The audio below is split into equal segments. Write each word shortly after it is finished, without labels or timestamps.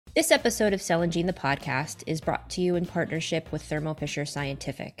This episode of Cell and Gene the podcast is brought to you in partnership with Thermo Fisher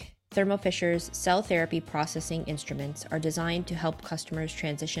Scientific. Thermo Fisher's cell therapy processing instruments are designed to help customers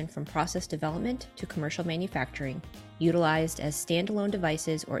transition from process development to commercial manufacturing, utilized as standalone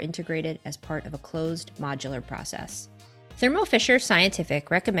devices or integrated as part of a closed modular process. Thermo Fisher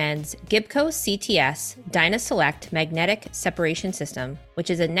Scientific recommends Gibco CTS DynaSelect Magnetic Separation System, which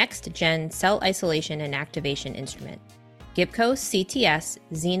is a next-gen cell isolation and activation instrument. Gibco CTS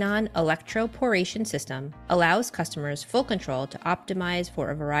Xenon Electroporation System allows customers full control to optimize for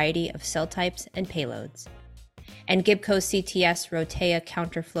a variety of cell types and payloads. And Gibco CTS Rotea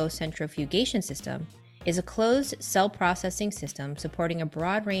Counterflow Centrifugation System is a closed cell processing system supporting a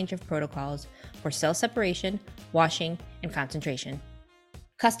broad range of protocols for cell separation, washing, and concentration.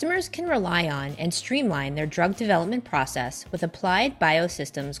 Customers can rely on and streamline their drug development process with Applied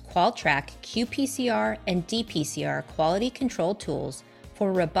Biosystems QualTrack qPCR and dPCR quality control tools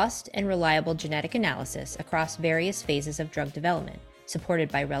for robust and reliable genetic analysis across various phases of drug development,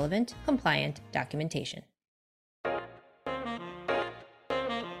 supported by relevant, compliant documentation.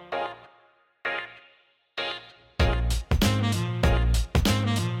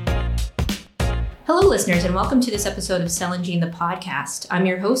 Hello, listeners, and welcome to this episode of Cell and Gene the podcast. I'm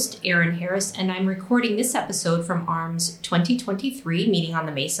your host, Erin Harris, and I'm recording this episode from ARM's 2023 meeting on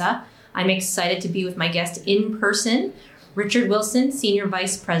the Mesa. I'm excited to be with my guest in person. Richard Wilson, Senior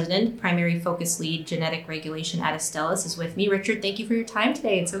Vice President, Primary Focus Lead, Genetic Regulation at Astellas, is with me. Richard, thank you for your time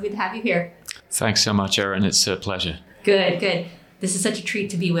today. It's so good to have you here. Thanks so much, Erin. It's a pleasure. Good. This is such a treat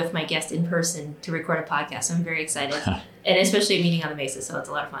to be with my guest in person to record a podcast. So I'm very excited, and especially a meeting on the Mesa, so it's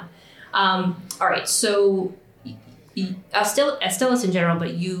a lot of fun. All right, so Astellas in general,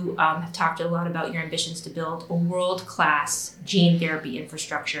 but you have talked a lot about your ambitions to build a world-class gene therapy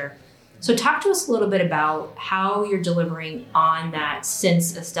infrastructure. So talk to us a little bit about how you're delivering on that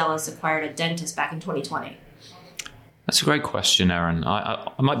since Astellas acquired Audentes back in 2020. That's a great question, Erin.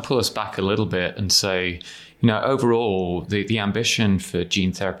 I might pull us back a little bit and say, overall, the ambition for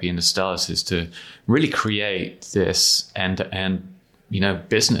gene therapy in Astellas is to really create this end-to-end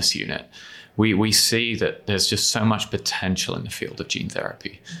business unit. We see that there's just so much potential in the field of gene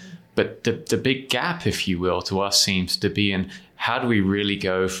therapy. But the big gap, if you will, to us seems to be in how do we really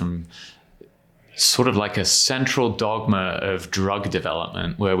go from sort of like a central dogma of drug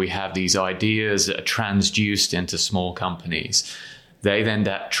development where we have these ideas that are transduced into small companies. They then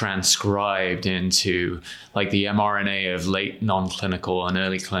get transcribed into like the mRNA of late non-clinical and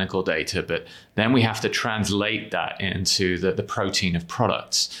early clinical data, but then we have to translate that into the protein of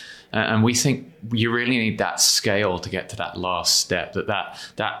products. And we think you really need that scale to get to that last step, the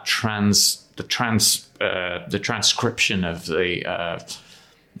transcription of the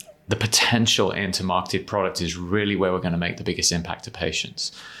potential into marketed product is really where we're going to make the biggest impact to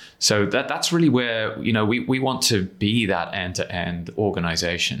patients. So that's really where, we want to be that end-to-end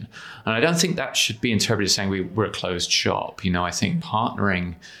organization. And I don't think that should be interpreted as saying we're a closed shop. I think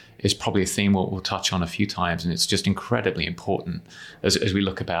partnering is probably a theme we'll touch on a few times. And it's just incredibly important as we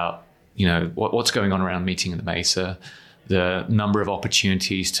look about, what's going on around meeting in the Mesa, the number of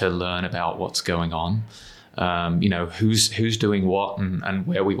opportunities to learn about what's going on, who's doing what and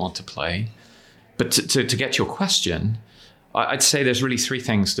where we want to play. But to get to your question, I'd say there's really three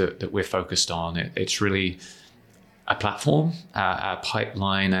things that we're focused on. It's really a platform, our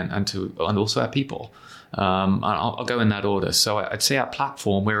pipeline, and also our people. I'll go in that order. So I'd say our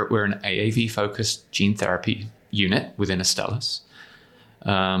platform, we're an AAV-focused gene therapy unit within Astellas.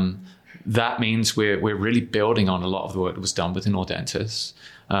 That means we're really building on a lot of the work that was done within Audentes.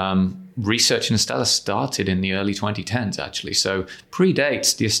 Research in Astellas started in the early 2010s, actually. So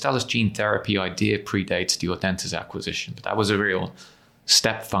predates the Astellas gene therapy idea, predates the Audentes acquisition. But that was a real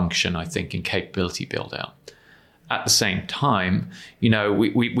step function, I think, in capability build out. At the same time,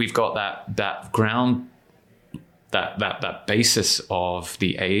 we've got that ground, that basis of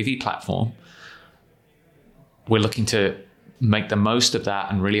the AAV platform. We're looking to make the most of that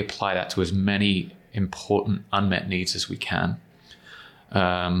and really apply that to as many important unmet needs as we can.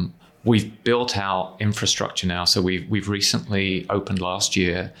 We've built our infrastructure now. So we've recently opened last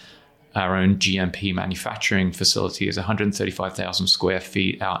year our own GMP manufacturing facility. Is 135,000 square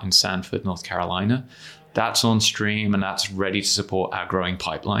feet out in Sanford, North Carolina. That's on stream and that's ready to support our growing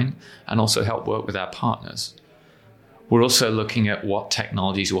pipeline and also help work with our partners. We're also looking at what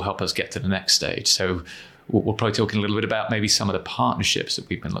technologies will help us get to the next stage. So we're probably talking a little bit about maybe some of the partnerships that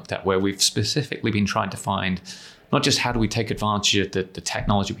we've been looked at, where we've specifically been trying to find not just how do we take advantage of the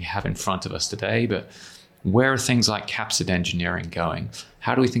technology we have in front of us today, but where are things like capsid engineering going?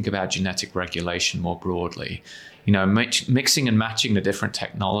 How do we think about genetic regulation more broadly? mixing and matching the different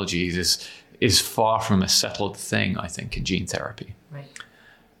technologies is far from a settled thing, I think, in gene therapy. Right.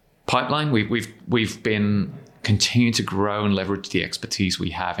 Pipeline, we've been continuing to grow and leverage the expertise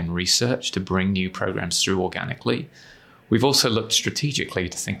we have in research to bring new programs through organically. We've also looked strategically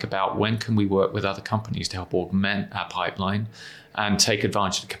to think about when can we work with other companies to help augment our pipeline and take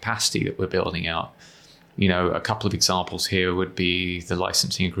advantage of the capacity that we're building out. A couple of examples here would be the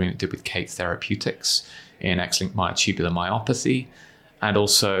licensing agreement we did with Kate Therapeutics in X-linked myotubular myopathy, and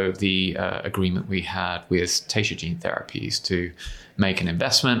also the agreement we had with Taysha Gene Therapies to make an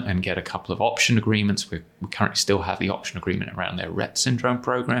investment and get a couple of option agreements. We currently still have the option agreement around their Rett syndrome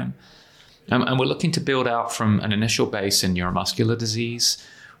program. And we're looking to build out from an initial base in neuromuscular disease.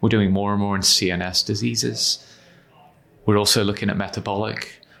 We're doing more and more in CNS diseases. We're also looking at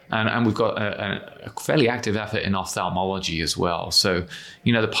metabolic. And we've got a fairly active effort in ophthalmology as well. So,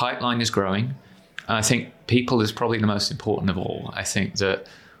 the pipeline is growing. And I think people is probably the most important of all. I think that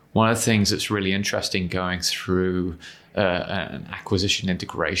one of the things that's really interesting going through an acquisition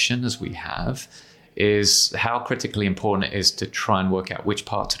integration as we have is how critically important it is to try and work out which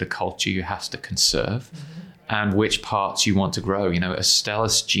parts of the culture you have to conserve and which parts you want to grow.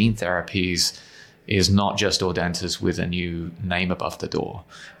 Astellas Gene Therapies is not just Audentes with a new name above the door.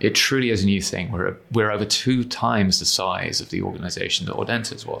 It truly is a new thing. We're over 2 times the size of the organization that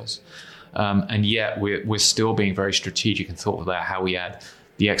Audentes was. And yet we're still being very strategic and thoughtful about how we add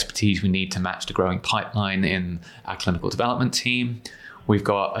the expertise we need to match the growing pipeline in our clinical development team. We've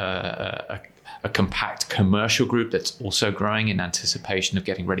got a compact commercial group that's also growing in anticipation of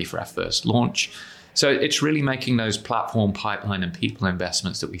getting ready for our first launch. So it's really making those platform, pipeline, and people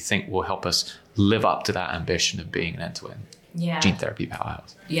investments that we think will help us live up to that ambition of being an end-to-end gene therapy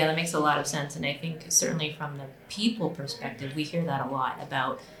powerhouse. Yeah, that makes a lot of sense. And I think certainly from the people perspective, we hear that a lot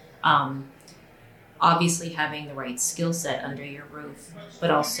about obviously having the right skill set under your roof,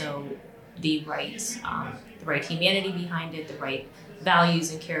 but also the right humanity behind it, the right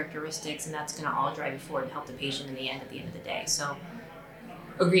values and characteristics, and that's going to all drive you forward to help the patient at the end of the day. So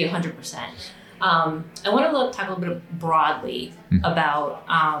agree 100%. I want to talk a little bit broadly about,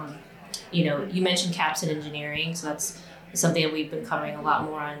 you mentioned capsid engineering, so that's something that we've been covering a lot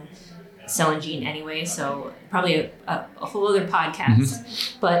more on Cell and Gene anyway, so probably a whole other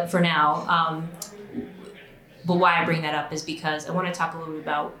podcast. But for now, but why I bring that up is because I want to talk a little bit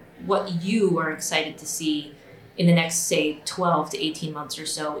about what you are excited to see in the next, say, 12 to 18 months or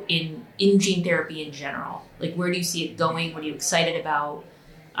so in gene therapy in general. Like, where do you see it going? What are you excited about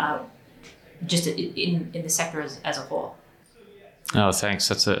just in the sector as a whole? Oh, thanks.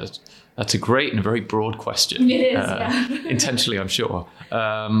 That's a great and a very broad question. It is, yeah. Intentionally, I'm sure.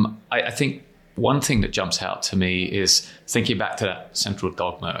 I think one thing that jumps out to me is thinking back to that central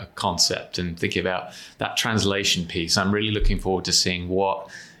dogma concept and thinking about that translation piece. I'm really looking forward to seeing what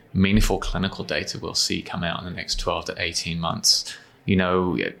meaningful clinical data we'll see come out in the next 12 to 18 months.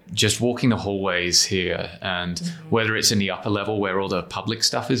 Just walking the hallways here, and whether it's in the upper level where all the public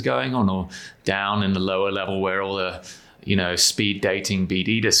stuff is going on, or down in the lower level where all the speed dating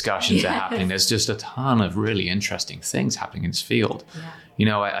BD discussions are happening. There's just a ton of really interesting things happening in this field.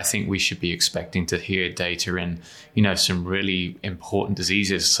 I think we should be expecting to hear data in, some really important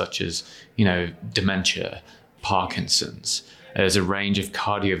diseases such as, dementia, Parkinson's. There's a range of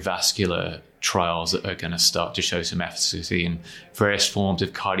cardiovascular trials that are going to start to show some efficacy in various forms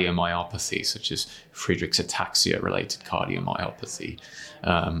of cardiomyopathy, such as Friedreich's ataxia-related cardiomyopathy.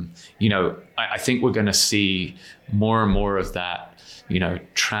 I think we're going to see more and more of that,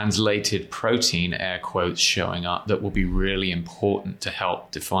 translated protein, air quotes, showing up that will be really important to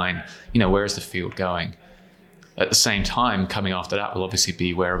help define, where is the field going. At the same time, coming after that will obviously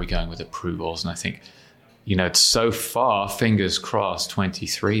be where are we going with approvals. And I think, so far, fingers crossed,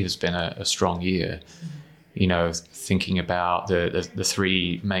 23 has been a strong year. Thinking about the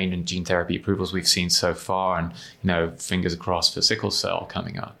 3 main gene therapy approvals we've seen so far, and fingers crossed for sickle cell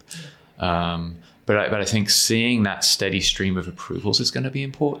coming up. But I think seeing that steady stream of approvals is going to be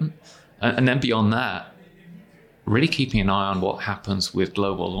important, and then beyond that, really keeping an eye on what happens with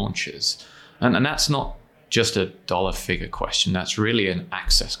global launches, and that's not just a dollar figure question. That's really an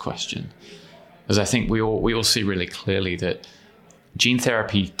access question. Because I think we all see really clearly that gene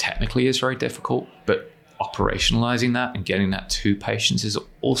therapy technically is very difficult, but operationalizing that and getting that to patients is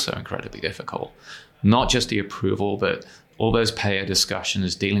also incredibly difficult. Not just the approval, but all those payer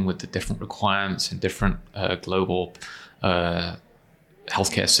discussions, dealing with the different requirements in different global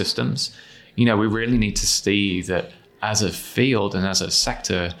healthcare systems. We really need to see that as a field and as a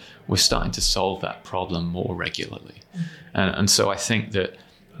sector, we're starting to solve that problem more regularly. And so I think that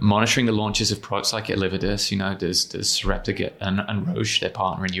monitoring the launches of products like Elevidys. Does Sarepta and Roche, their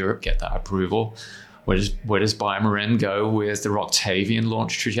partner in Europe, get that approval? Where does BioMarin go with the Roctavian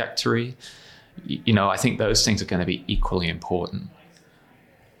launch trajectory? I think those things are going to be equally important.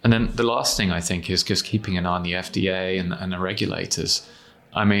 And then the last thing I think is just keeping an eye on the FDA and the regulators.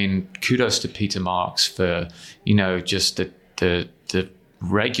 I mean, kudos to Peter Marks for, just the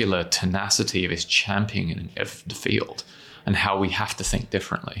regular tenacity of his championing of the field and how we have to think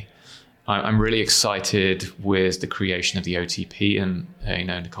differently. I'm really excited with the creation of the OTP and,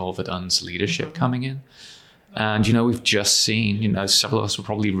 Nicole Verdun's leadership coming in. And, we've just seen, several of us were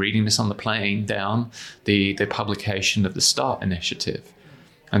probably reading this on the plane down, the publication of the START initiative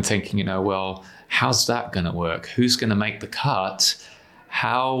and thinking, well, how's that going to work? Who's going to make the cut?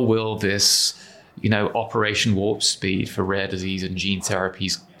 How will this, Operation Warp Speed for rare disease and gene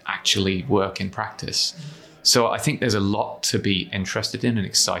therapies actually work in practice? So I think there's a lot to be interested in and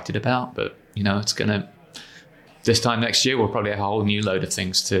excited about, but, it's going to, this time next year, we'll probably have a whole new load of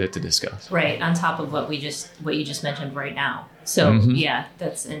things to discuss. Right, on top of what you just mentioned right now. So yeah,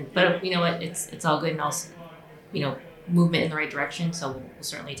 but you know what, it's all good and also, movement in the right direction. So we'll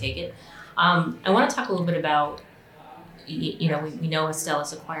certainly take it. I want to talk a little bit about, we know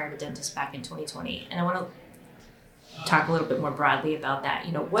Astellas acquired Audentes back in 2020, and I want to talk a little bit more broadly about that.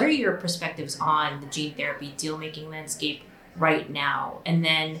 What are your perspectives on the gene therapy deal-making landscape right now? And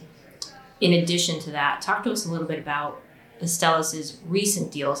then, in addition to that, talk to us a little bit about Astellas'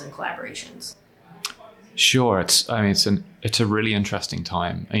 recent deals and collaborations. Sure, it's a really interesting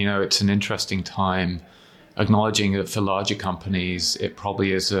time. It's an interesting time acknowledging that for larger companies, it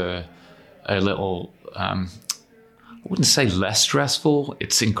probably is a little, I wouldn't say less stressful.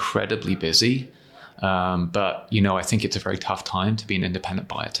 It's incredibly busy. But, I think it's a very tough time to be an independent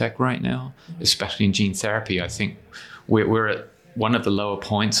biotech right now, especially in gene therapy. I think we're at one of the lower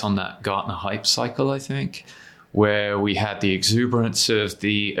points on that Gartner hype cycle, I think, where we had the exuberance of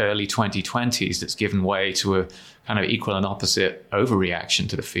the early 2020s that's given way to a kind of equal and opposite overreaction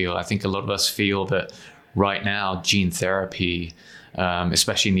to the field. I think a lot of us feel that right now gene therapy,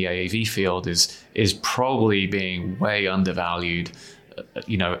 especially in the AAV field, is probably being way undervalued,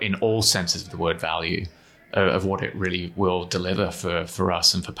 in all senses of the word value, of what it really will deliver for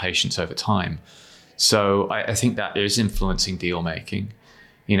us and for patients over time. So I think that is influencing deal making.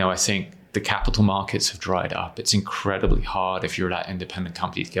 I think the capital markets have dried up. It's incredibly hard if you're that independent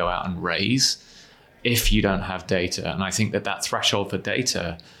company to go out and raise if you don't have data. And I think that threshold for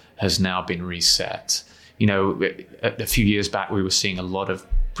data has now been reset. A few years back, we were seeing a lot of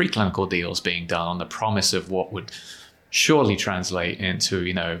preclinical deals being done on the promise of what would surely translate into,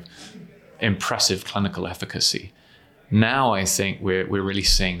 impressive clinical efficacy. Now I think we're really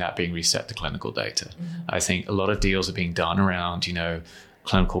seeing that being reset to clinical data. I think a lot of deals are being done around,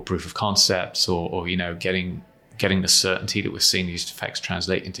 clinical proof of concepts or getting the certainty that we're seeing these effects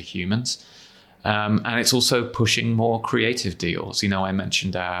translate into humans. And it's also pushing more creative deals. I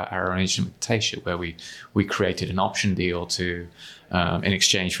mentioned our arrangement with Taysha, where we created an option deal to in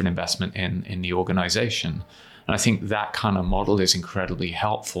exchange for an investment in the organization. And I think that kind of model is incredibly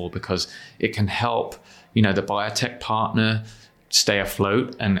helpful because it can help, the biotech partner stay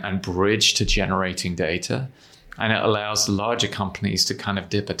afloat and bridge to generating data. And it allows the larger companies to kind of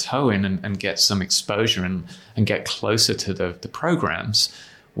dip a toe in and get some exposure and get closer to the programs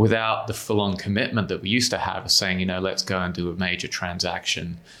without the full-on commitment that we used to have of saying, let's go and do a major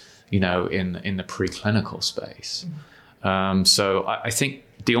transaction, in the preclinical space. So I think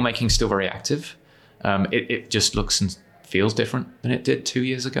deal-making is still very active. It just looks and feels different than it did 2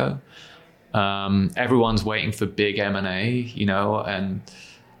 years ago. Everyone's waiting for big M&A, and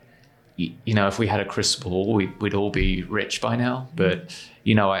if we had a crystal ball, we'd all be rich by now. But,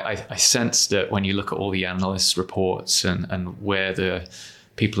 I sense that when you look at all the analysts' reports and where the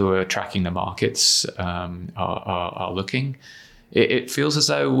people who are tracking the markets are looking, it feels as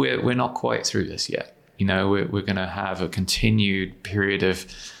though we're not quite through this yet. We're going to have a continued period of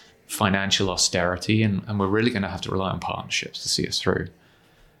financial austerity, and we're really going to have to rely on partnerships to see us through.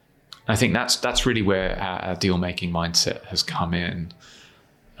 I think that's really where our deal-making mindset has come in.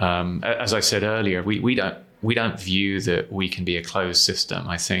 As I said earlier, we don't view that we can be a closed system.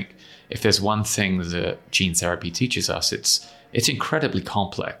 I think if there's one thing that gene therapy teaches us, it's incredibly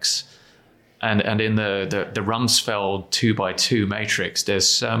complex. And in the Rumsfeld 2x2 matrix, there's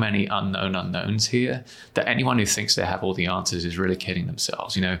so many unknown unknowns here that anyone who thinks they have all the answers is really kidding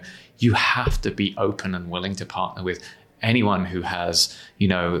themselves. You have to be open and willing to partner with anyone who has,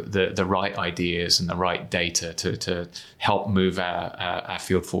 the right ideas and the right data to help move our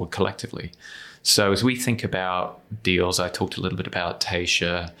field forward collectively. So as we think about deals, I talked a little bit about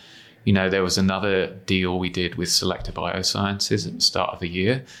Taysha. There was another deal we did with Selecta Biosciences at the start of the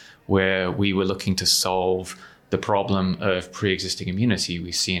year where we were looking to solve the problem of pre-existing immunity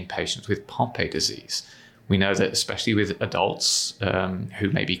we see in patients with Pompe disease. We know that especially with adults who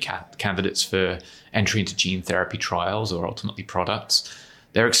may be candidates for entry into gene therapy trials or ultimately products,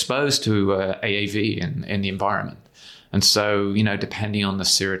 they're exposed to AAV in the environment. And so, depending on the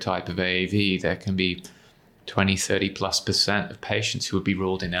serotype of AAV, there can be 20, 30+% of patients who would be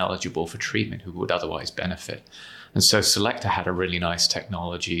ruled ineligible for treatment who would otherwise benefit. And so Selecta had a really nice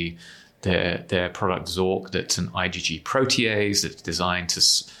technology, their product Zork, that's an IgG protease that's designed to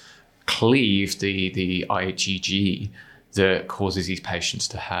cleave the IgG that causes these patients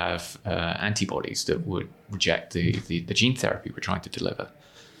to have antibodies that would reject the gene therapy we're trying to deliver.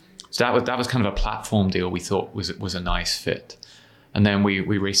 So that was kind of a platform deal we thought was a nice fit. And then we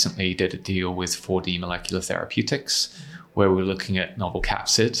recently did a deal with 4D Molecular Therapeutics, where we're looking at novel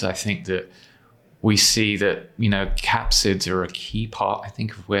capsids. I think that we see that, capsids are a key part, I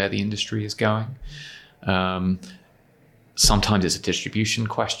think, of where the industry is going. Sometimes it's a distribution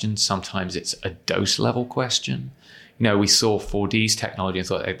question. Sometimes it's a dose level question. We saw 4D's technology and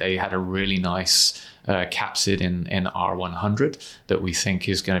thought they had a really nice capsid in R100 that we think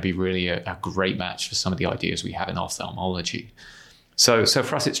is going to be really a great match for some of the ideas we have in ophthalmology. So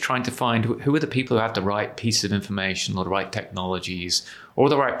for us, it's trying to find who are the people who have the right piece of information or the right technologies or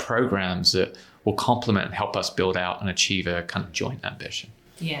the right programs that will complement and help us build out and achieve a kind of joint ambition.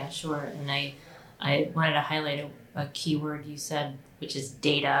 Yeah, sure. And I wanted to highlight a keyword you said, which is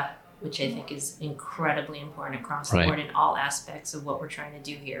data, which I think is incredibly important across the board in all aspects of what we're trying to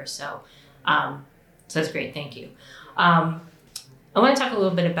do here. So that's great. Thank you. I want to talk a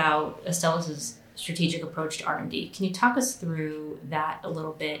little bit about Astellas' strategic approach to R&D. Can you talk us through that a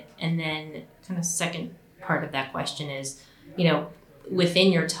little bit? And then kind of second part of that question is,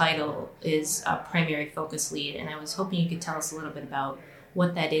 within your title is a primary focus lead. And I was hoping you could tell us a little bit about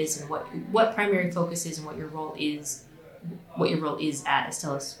what that is and what primary focus is and what your role is at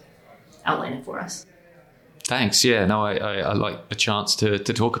Astellas. Outline it for us. Thanks. Yeah, no, I like the chance to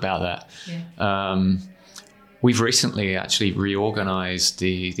talk about that. Yeah. We've recently actually reorganized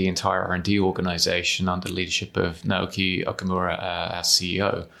the entire R&D organization under the leadership of Naoki Okamura, our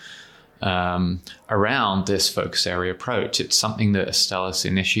CEO, around this focus area approach. It's something that Astellas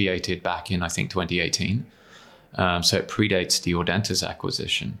initiated back in, I think, 2018. So it predates the Audentes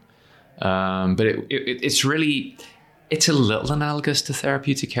acquisition. But it's really... It's a little analogous to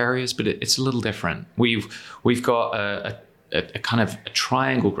therapeutic areas, but it's a little different. We've got a kind of a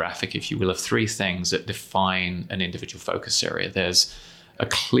triangle graphic, if you will, of three things that define an individual focus area. There's a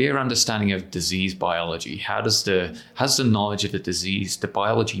clear understanding of disease biology. How does the knowledge of the disease, the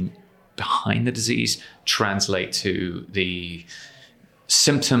biology behind the disease, translate to the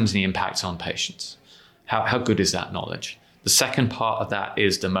symptoms and the impacts on patients? How good is that knowledge? The second part of that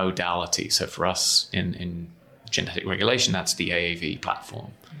is the modality. So for us in genetic regulation, that's the AAV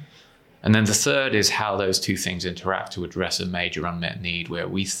platform. And then the third is how those two things interact to address a major unmet need where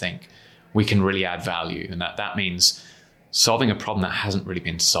we think we can really add value. And that means solving a problem that hasn't really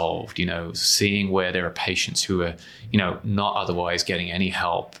been solved, seeing where there are patients who are, not otherwise getting any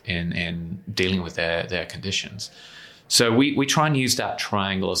help in dealing with their conditions. So we try and use that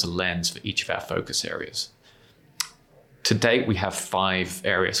triangle as a lens for each of our focus areas. To date, we have 5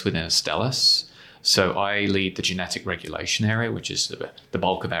 areas within Astellas. So I lead the genetic regulation area, which is the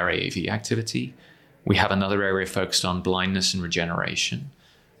bulk of our AAV activity. We have another area focused on blindness and regeneration.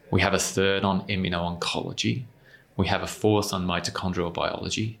 We have a third on immuno-oncology. We have a fourth on mitochondrial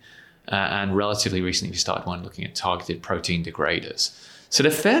biology. And relatively recently, we started one looking at targeted protein degraders. So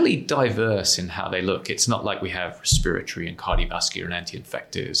they're fairly diverse in how they look. It's not like we have respiratory and cardiovascular and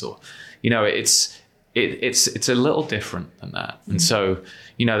anti-infectives, or, it's a little different than that. And so,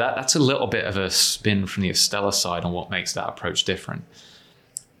 that's a little bit of a spin from the Astellas side on what makes that approach different.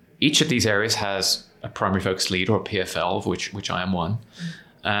 Each of these areas has a primary focus lead or a PFL, of which I am one.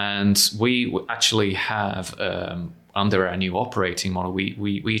 And we actually have, under our new operating model,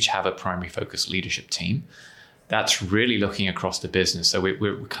 we each have a primary focus leadership team that's really looking across the business. So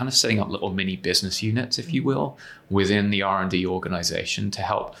we're kind of setting up little mini business units, if you will, within the R&D organization to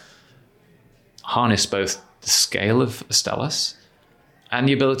help harness both the scale of Astellas and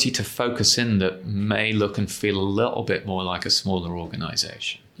the ability to focus in that may look and feel a little bit more like a smaller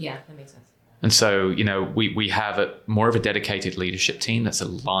organization. Yeah, that makes sense. And so, we have more of a dedicated leadership team that's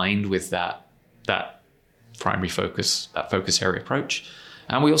aligned with that primary focus, that focus area approach.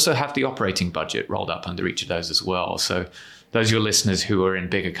 And we also have the operating budget rolled up under each of those as well. So those of your listeners who are in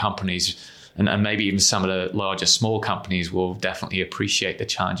bigger companies and maybe even some of the larger small companies will definitely appreciate the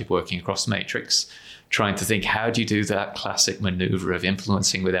challenge of working across the matrix, trying to think, how do you do that classic maneuver of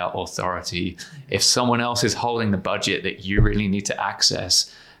influencing without authority? If someone else is holding the budget that you really need to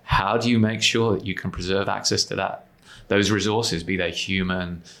access, how do you make sure that you can preserve access to those resources, be they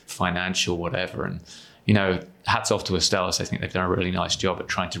human, financial, whatever? And, hats off to Astellas. I think they've done a really nice job at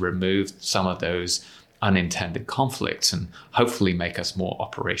trying to remove some of those unintended conflicts and hopefully make us more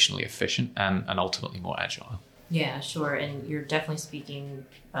operationally efficient and ultimately more agile. Yeah, sure. And you're definitely speaking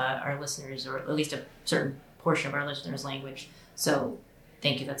our listeners, or at least a certain portion of our listeners' language. So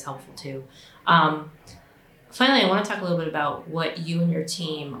thank you. That's helpful too. Finally, I want to talk a little bit about what you and your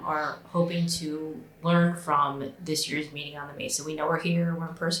team are hoping to learn from this year's meeting on the Mesa. We know we're here, we're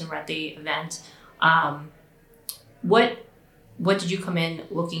in person, we're at the event. What did you come in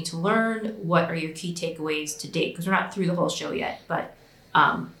looking to learn? What are your key takeaways to date? Because we're not through the whole show yet, but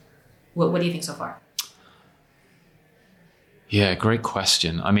what do you think so far? Yeah, great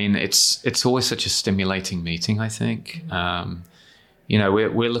question. I mean, it's always such a stimulating meeting, I think. Mm-hmm.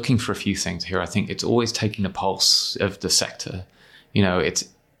 We're looking for a few things here. I think it's always taking the pulse of the sector.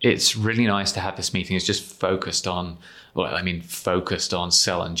 It's really nice to have this meeting. It's just focused on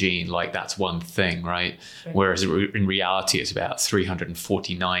cell and gene, like that's one thing, right? Whereas in reality, it's about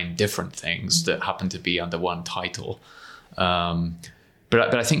 349 different things that happen to be under one title.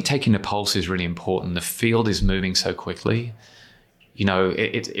 But I think taking the pulse is really important. The field is moving so quickly.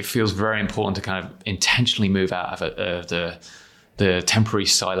 It feels very important to kind of intentionally move out of the temporary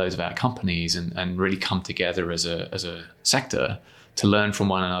silos of our companies and really come together as a sector to learn from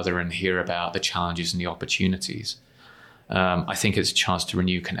one another and hear about the challenges and the opportunities. I think it's a chance to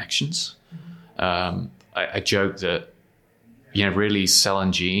renew connections. I joke that, really cell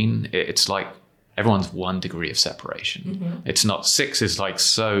and gene, it's like everyone's 1 degree of separation. Mm-hmm. It's not 6 is like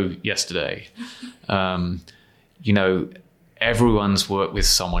so yesterday. Everyone's worked with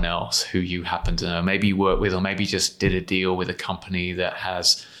someone else who you happen to know. Maybe you work with, or maybe just did a deal with a company that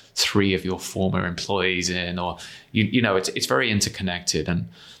has 3 of your former employees in, or, it's very interconnected. And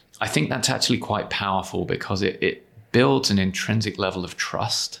I think that's actually quite powerful because it builds an intrinsic level of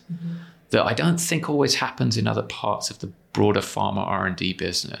trust mm-hmm. that I don't think always happens in other parts of the broader pharma R&D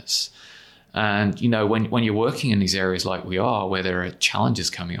business. And, when you're working in these areas like we are, where there are challenges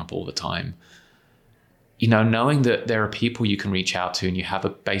coming up all the time, knowing that there are people you can reach out to and you have a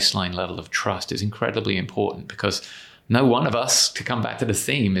baseline level of trust is incredibly important, because no one of us, to come back to the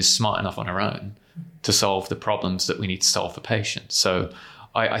theme, is smart enough on our own to solve the problems that we need to solve for patients. So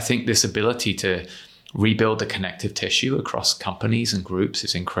I think this ability to rebuild the connective tissue across companies and groups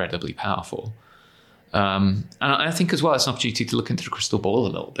is incredibly powerful. And I think as well, it's an opportunity to look into the crystal ball a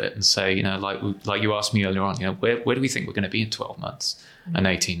little bit and say, like you asked me earlier on, where do we think we're going to be in 12 months mm-hmm. and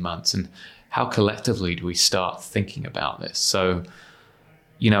 18 months? And how collectively do we start thinking about this? So,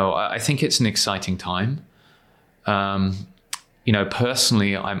 I think it's an exciting time.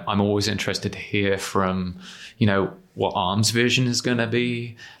 Personally, I'm always interested to hear from, what ARM's vision is going to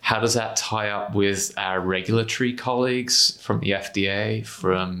be. How does that tie up with our regulatory colleagues from the FDA,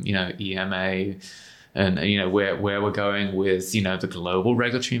 from, EMA, and, where we're going with, the global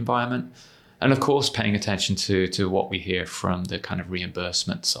regulatory environment. And of course, paying attention to what we hear from the kind of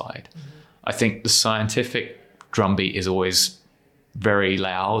reimbursement side. Mm-hmm. I think the scientific drumbeat is always very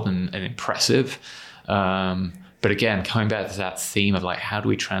loud and impressive. But again, coming back to that theme of how do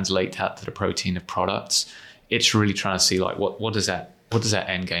we translate that to the protein of products? It's really trying to see what does that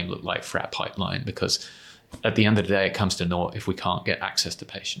end game look like for our pipeline? Because at the end of the day, it comes to naught if we can't get access to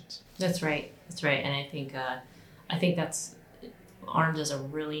patients. That's right. And I think that's ARM does a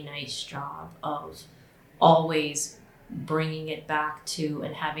really nice job of always bringing it back to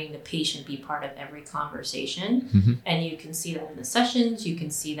and having the patient be part of every conversation. Mm-hmm. And you can see that in the sessions. You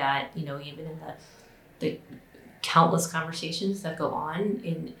can see that, even in the countless conversations that go on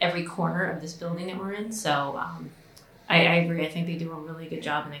in every corner of this building that we're in. So I agree. I think they do a really good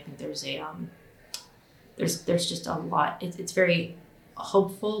job. And I think there's there's just a lot. It's very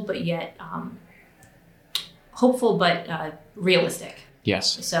hopeful, but yet realistic.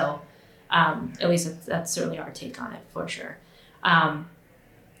 Yes. So at least that's certainly our take on it, for sure. All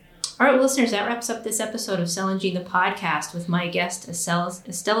right, well, listeners, that wraps up this episode of Cell and Gene, the podcast, with my guest,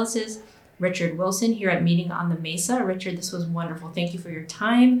 Astellas' Richard Wilson, here at Meeting on the Mesa. Richard, this was wonderful. Thank you for your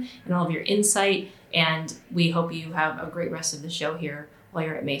time and all of your insight, and we hope you have a great rest of the show here while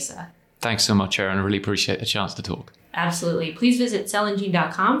you're at Mesa. Thanks so much, Erin. I really appreciate the chance to talk. Absolutely. Please visit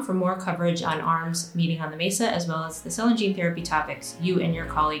cellandgene.com for more coverage on ARM's Meeting on the Mesa, as well as the cell and gene therapy topics you and your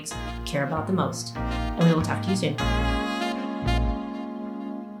colleagues care about the most. And we will talk to you soon.